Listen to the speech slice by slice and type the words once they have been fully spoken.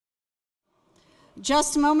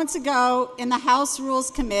Just moments ago in the House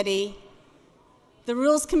Rules Committee, the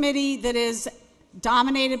Rules Committee that is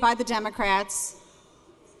dominated by the Democrats,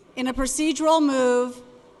 in a procedural move,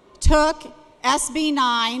 took SB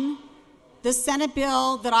 9, the Senate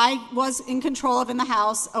bill that I was in control of in the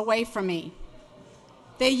House, away from me.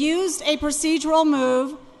 They used a procedural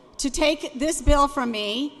move to take this bill from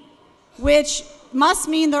me, which must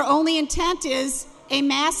mean their only intent is a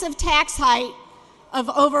massive tax hike of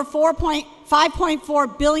over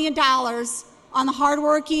 $5.4 billion on the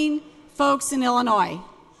hardworking folks in Illinois.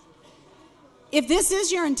 If this is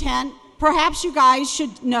your intent, perhaps you guys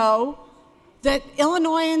should know that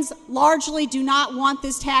Illinoisans largely do not want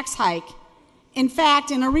this tax hike. In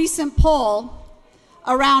fact, in a recent poll,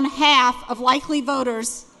 around half of likely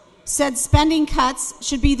voters said spending cuts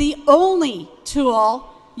should be the only tool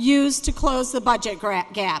used to close the budget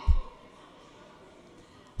gap.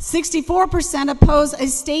 64% oppose a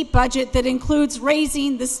state budget that includes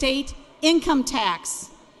raising the state income tax.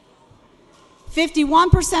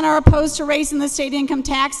 51% are opposed to raising the state income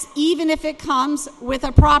tax, even if it comes with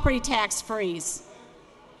a property tax freeze.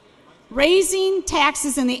 Raising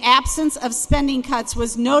taxes in the absence of spending cuts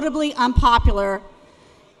was notably unpopular.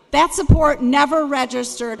 That support never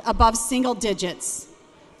registered above single digits.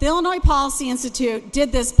 The Illinois Policy Institute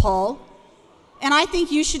did this poll, and I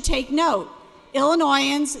think you should take note.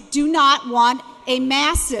 Illinoisans do not want a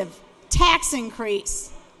massive tax increase.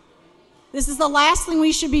 This is the last thing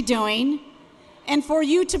we should be doing, and for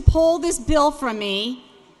you to pull this bill from me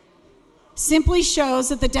simply shows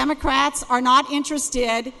that the Democrats are not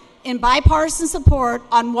interested in bipartisan support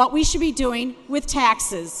on what we should be doing with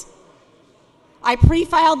taxes. I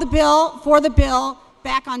pre-filed the bill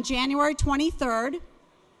back on January 23rd,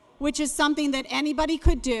 which is something that anybody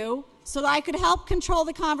could do, so that I could help control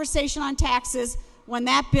the conversation on taxes when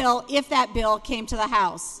that bill, if that bill, came to the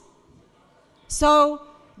House. So,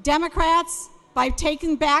 Democrats, by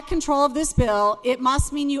taking back control of this bill, it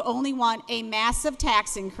must mean you only want a massive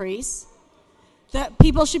tax increase. That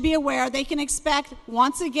people should be aware they can expect,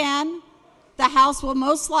 once again, the House will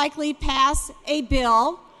most likely pass a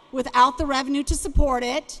bill without the revenue to support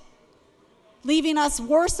it, leaving us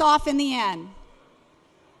worse off in the end.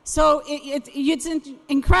 So it's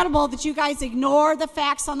incredible that you guys ignore the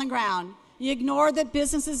facts on the ground. You ignore that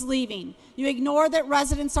business is leaving. You ignore that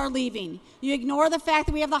residents are leaving. You ignore the fact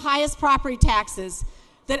that we have the highest property taxes.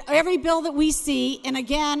 That every bill that we see, and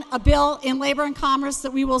again, a bill in Labor and Commerce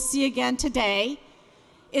that we will see again today,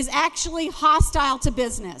 is actually hostile to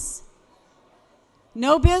business.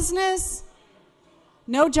 No business,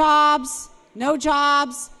 no jobs, no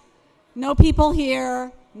people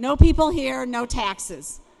here, no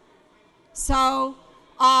taxes. So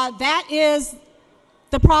that is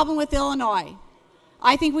the problem with Illinois.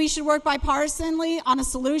 I think we should work bipartisanly on a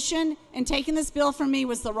solution, and taking this bill from me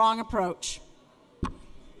was the wrong approach.